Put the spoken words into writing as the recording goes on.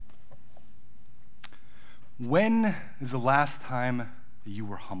When is the last time that you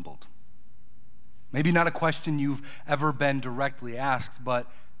were humbled? Maybe not a question you've ever been directly asked, but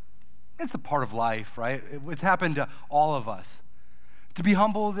it's a part of life, right? It's happened to all of us. To be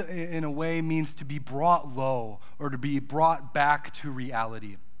humbled in a way means to be brought low or to be brought back to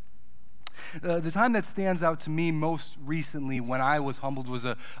reality. The time that stands out to me most recently when I was humbled was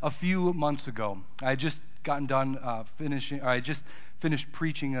a few months ago. I had just gotten done finished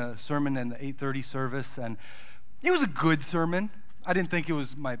preaching a sermon in the 8:30 service, and it was a good sermon. I didn't think it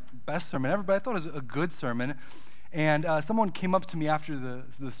was my best sermon ever, but I thought it was a good sermon. And someone came up to me after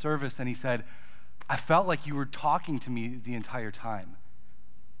the service, and he said, "I felt like you were talking to me the entire time."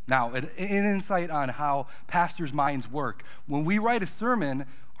 Now, an insight on how pastors' minds work. When we write a sermon,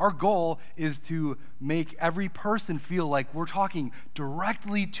 our goal is to make every person feel like we're talking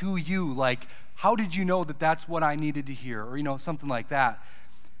directly to you, like, how did you know that that's what I needed to hear? Or, something like that.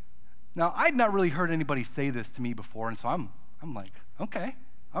 Now, I'd not really heard anybody say this to me before, and so I'm like, okay.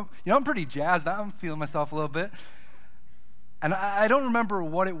 I'm pretty jazzed. I'm feeling myself a little bit. And I don't remember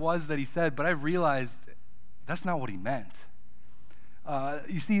what it was that he said, but I realized that's not what he meant.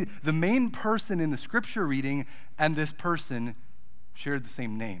 You see, the main person in the scripture reading and this person shared the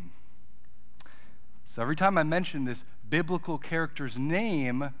same name. So every time I mentioned this biblical character's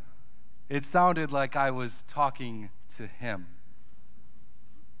name, it sounded like I was talking to him.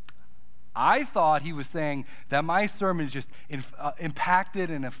 I thought he was saying that my sermon just impacted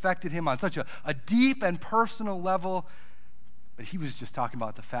and affected him on such a deep and personal level, but he was just talking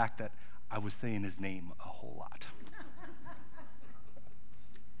about the fact that I was saying his name a whole lot.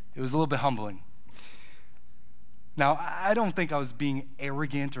 It was a little bit humbling. Now, I don't think I was being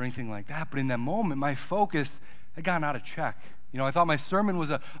arrogant or anything like that, but in that moment, my focus had gotten out of check. I thought my sermon was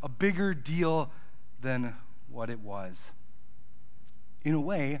a bigger deal than what it was. In a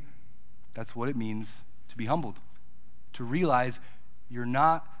way, that's what it means to be humbled, to realize you're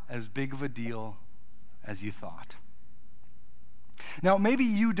not as big of a deal as you thought. Now, maybe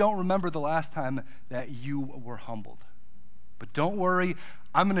you don't remember the last time that you were humbled, but don't worry,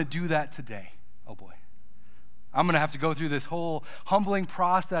 I'm going to do that today. Oh boy. I'm going to have to go through this whole humbling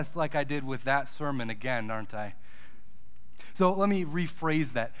process like I did with that sermon again, aren't I? So let me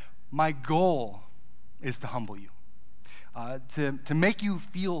rephrase that. My goal is to humble you, to make you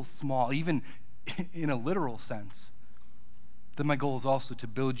feel small, even in a literal sense. Then my goal is also to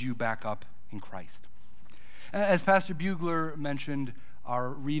build you back up in Christ. As Pastor Bugler mentioned,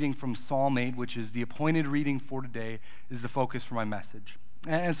 our reading from Psalm 8, which is the appointed reading for today, is the focus for my message.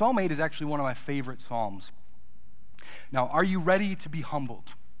 And Psalm 8 is actually one of my favorite psalms. Now, are you ready to be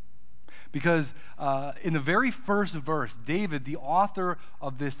humbled? Because in the very first verse, David, the author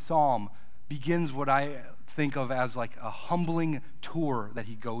of this psalm, begins what I think of as like a humbling tour that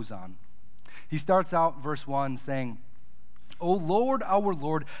he goes on. He starts out, verse 1, saying, "O Lord, our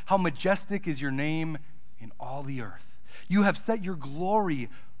Lord, how majestic is your name in all the earth. You have set your glory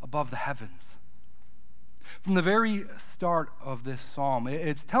above the heavens." From the very start of this psalm,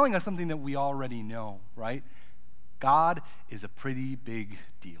 it's telling us something that we already know, right? God is a pretty big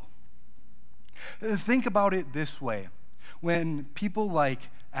deal. Think about it this way. When people like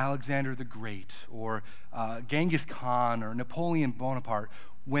Alexander the Great or Genghis Khan or Napoleon Bonaparte,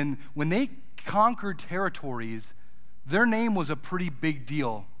 when they conquered territories, their name was a pretty big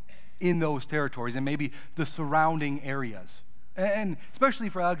deal in those territories and maybe the surrounding areas. And especially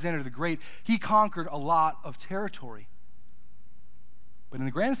for Alexander the Great, he conquered a lot of territory. But in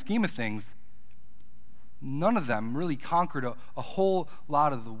the grand scheme of things, none of them really conquered a whole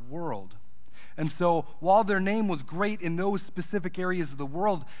lot of the world. And so while their name was great in those specific areas of the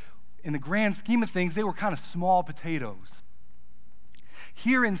world, in the grand scheme of things, they were kind of small potatoes.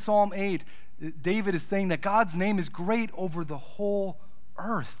 Here in Psalm 8, David is saying that God's name is great over the whole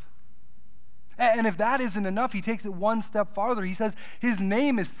earth. And if that isn't enough, he takes it one step farther. He says his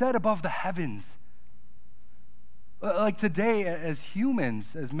name is set above the heavens. Like today, as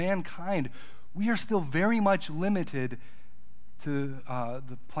humans, as mankind, we are still very much limited to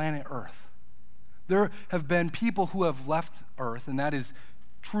the planet Earth. There have been people who have left Earth, and that is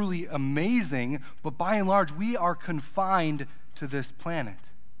truly amazing, but by and large, we are confined to this planet.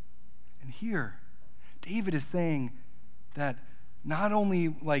 And here, David is saying that not only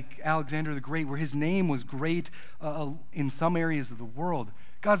like Alexander the Great, where his name was great in some areas of the world,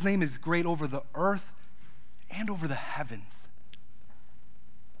 God's name is great over the earth and over the heavens.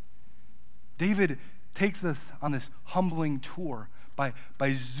 David takes us on this humbling tour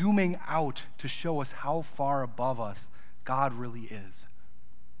by zooming out to show us how far above us God really is.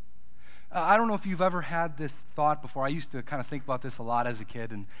 I don't know if you've ever had this thought before. I used to kind of think about this a lot as a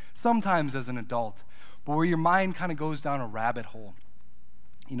kid and sometimes as an adult, but where your mind kind of goes down a rabbit hole.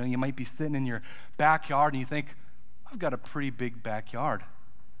 You know, you might be sitting in your backyard and you think, I've got a pretty big backyard,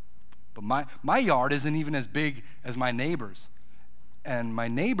 but my yard isn't even as big as my neighbor's, and my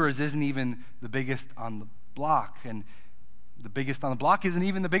neighbor's isn't even the biggest on the block, and the biggest on the block isn't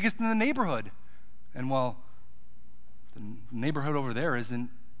even the biggest in the neighborhood. And well, the neighborhood over there is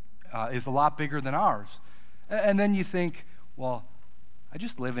a lot bigger than ours. And then you think, well, I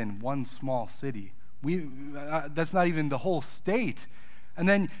just live in one small city. That's not even the whole state. And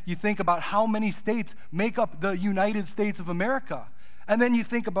then you think about how many states make up the United States of America. And then you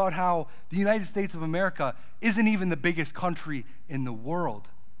think about how the United States of America isn't even the biggest country in the world.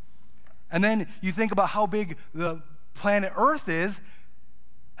 And then you think about how big the planet Earth is,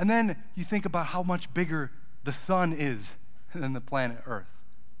 and then you think about how much bigger the sun is than the planet Earth.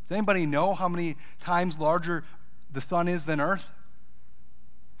 Does anybody know how many times larger the sun is than Earth?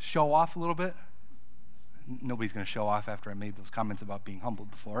 Show off a little bit? Nobody's going to show off after I made those comments about being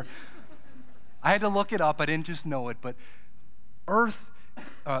humbled before. I had to look it up. I didn't just know it, but Earth,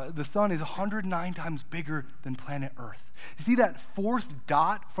 the sun is 109 times bigger than planet Earth. You see that fourth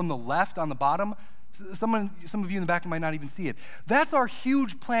dot from the left on the bottom? Some of you in the back might not even see it. That's our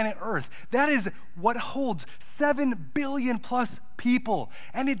huge planet Earth. That is what holds 7 billion plus people,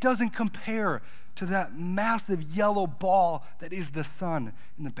 and it doesn't compare to that massive yellow ball that is the sun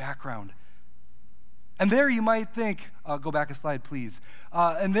in the background. And there you might think, go back a slide, please.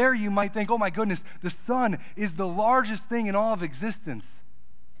 And there you might think, oh my goodness, the sun is the largest thing in all of existence.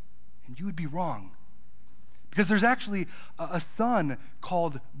 And you would be wrong. Because there's actually a sun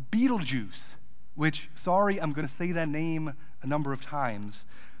called Betelgeuse, which, sorry, I'm going to say that name a number of times.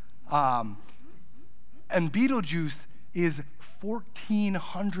 And Betelgeuse is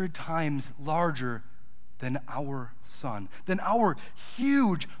 1,400 times larger than our sun, than our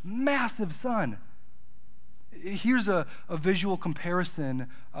huge, massive sun. Here's a visual comparison.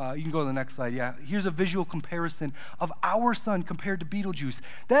 You can go to the next slide. Yeah, here's a visual comparison of our sun compared to Betelgeuse.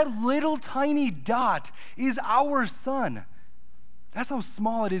 That little tiny dot is our sun. That's how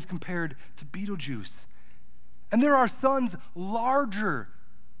small it is compared to Betelgeuse. And there are suns larger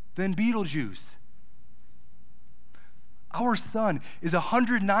than Betelgeuse. Our sun is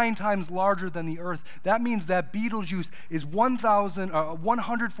 109 times larger than the earth. That means that Betelgeuse is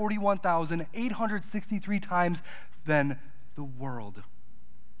 141,863 times than the world.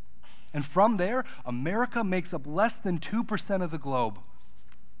 And from there, America makes up less than 2% of the globe.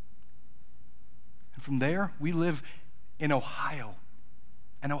 And from there, we live in Ohio.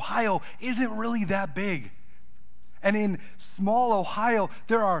 And Ohio isn't really that big. And in small Ohio,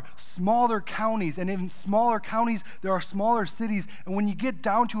 there are smaller counties. And in smaller counties, there are smaller cities. And when you get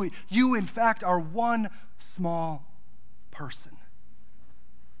down to it, you, in fact, are one small person.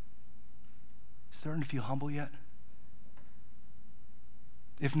 Starting to feel humble yet?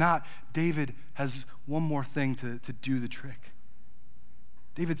 If not, David has one more thing to do the trick.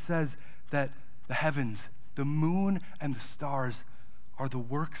 David says that the heavens, the moon, and the stars are the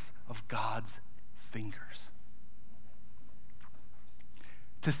works of God's fingers.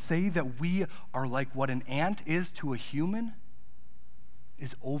 To say that we are like what an ant is to a human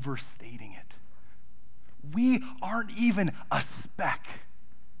is overstating it. We aren't even a speck.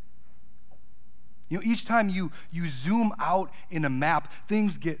 You know, each time you zoom out in a map,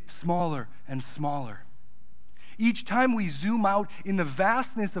 things get smaller and smaller. Each time we zoom out in the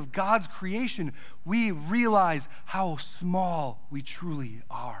vastness of God's creation, we realize how small we truly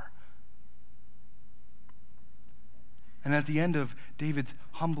are. And at the end of David's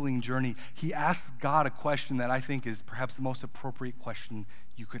humbling journey, he asks God a question that I think is perhaps the most appropriate question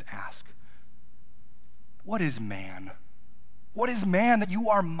you could ask. What is man? What is man that you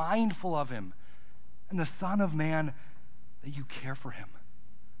are mindful of him? And the Son of Man that you care for him?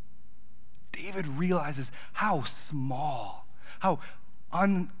 David realizes how small, how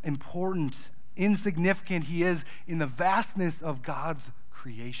unimportant, insignificant he is in the vastness of God's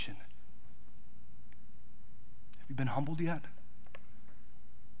creation. You been humbled yet?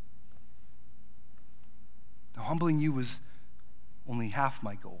 Now, humbling you was only half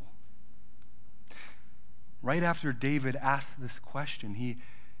my goal. Right after David asks this question, he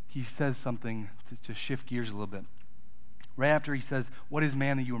says something to shift gears a little bit. Right after he says, what is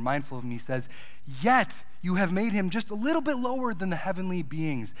man that you are mindful of him? He says, yet you have made him just a little bit lower than the heavenly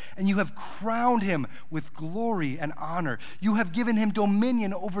beings, and you have crowned him with glory and honor. You have given him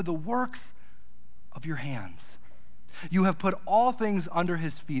dominion over the works of your hands. You have put all things under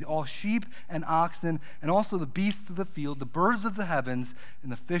his feet, all sheep and oxen, and also the beasts of the field, the birds of the heavens,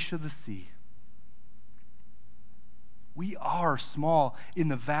 and the fish of the sea. We are small in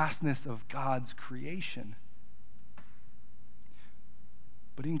the vastness of God's creation.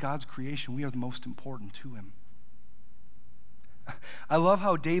 But in God's creation, we are the most important to him. I love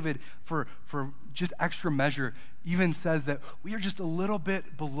how David, for just extra measure, even says that we are just a little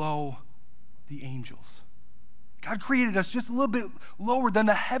bit below the angels. God created us just a little bit lower than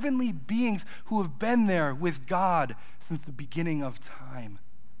the heavenly beings who have been there with God since the beginning of time.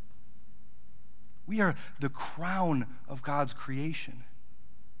 We are the crown of God's creation.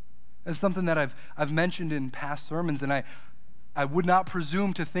 That's something that I've mentioned in past sermons, and I would not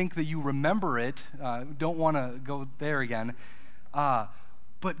presume to think that you remember it. Don't want to go there again.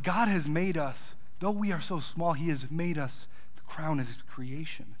 But God has made us, though we are so small, he has made us the crown of his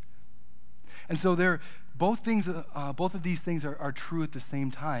creation. And so both of these things are true at the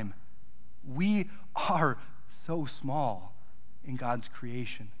same time. We are so small in God's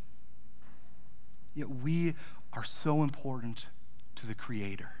creation. Yet we are so important to the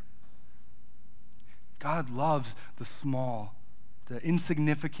Creator. God loves the small, the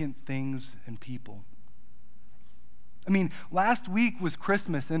insignificant things and people. I mean, last week was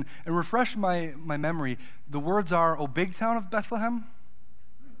Christmas, and refresh my memory, the words are, "O big town of Bethlehem?"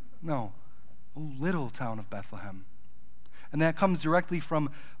 No, "O little town of Bethlehem." And that comes directly from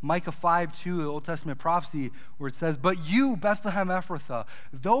Micah 5:2, the Old Testament prophecy, where it says, "But you, Bethlehem Ephrathah,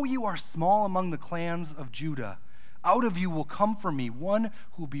 though you are small among the clans of Judah, out of you will come for me one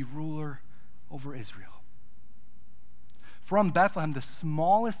who will be ruler over Israel." From Bethlehem, the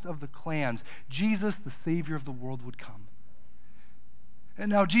smallest of the clans, Jesus, the Savior of the world, would come.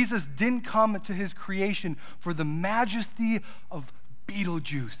 And now Jesus didn't come to his creation for the majesty of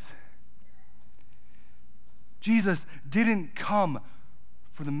Beetlejuice. Jesus didn't come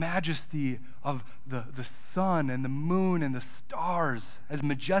for the majesty of the sun and the moon and the stars, as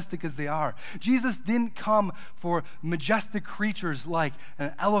majestic as they are. Jesus didn't come for majestic creatures like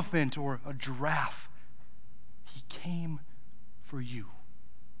an elephant or a giraffe. He came for you,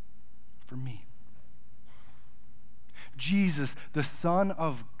 for me. Jesus, the Son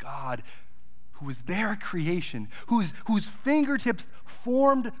of God, who was there at creation, whose fingertips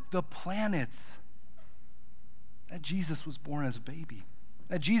formed the planets. That Jesus was born as a baby.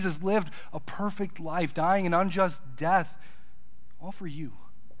 That Jesus lived a perfect life, dying an unjust death, all for you.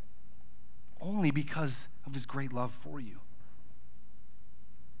 Only because of his great love for you.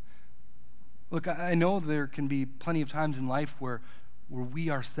 Look, I know there can be plenty of times in life where we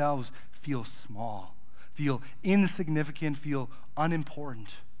ourselves feel small, feel insignificant, feel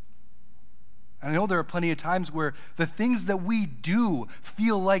unimportant. And I know there are plenty of times where the things that we do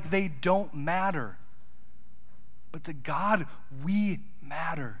feel like they don't matter. But to God, we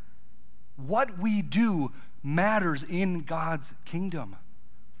matter. What we do matters in God's kingdom.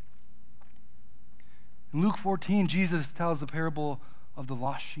 In Luke 14, Jesus tells the parable of the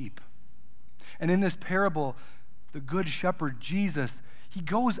lost sheep. And in this parable, the good shepherd, Jesus, he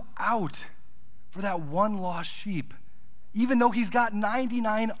goes out for that one lost sheep, even though he's got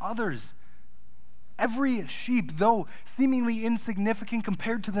 99 others. Every sheep, though seemingly insignificant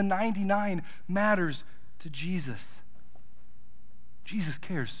compared to the 99, matters to Jesus. Jesus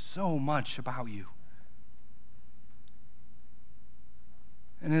cares so much about you.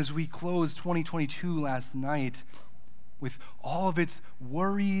 And as we closed 2022 last night with all of its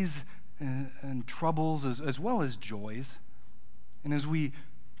worries and troubles as well as joys, and as we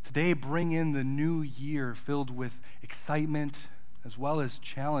today bring in the new year filled with excitement as well as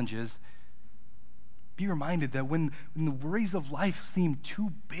challenges, be reminded that when the worries of life seem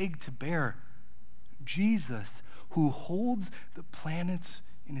too big to bear, Jesus, who holds the planets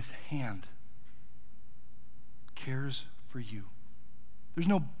in his hand, cares for you. There's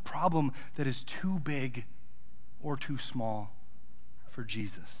no problem that is too big or too small for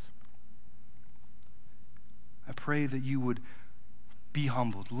Jesus. I pray that you would be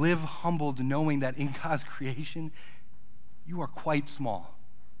humbled, live humbled, knowing that in God's creation, you are quite small.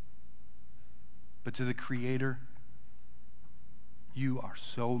 But to the Creator, you are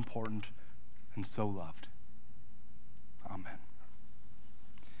so important and so loved. Amen.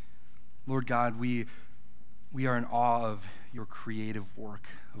 Lord God, we are in awe of your creative work,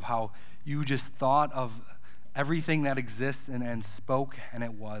 of how you just thought of everything that exists and spoke, and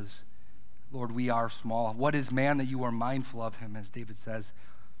it was. Lord, we are small. What is man that you are mindful of him, as David says?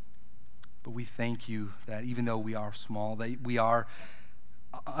 But we thank you that even though we are small, that we are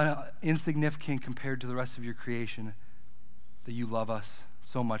insignificant compared to the rest of your creation, that you love us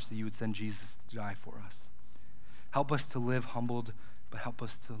so much that you would send Jesus to die for us. Help us to live humbled, but help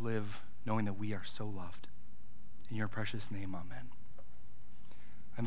us to live knowing that we are so loved. In your precious name, amen.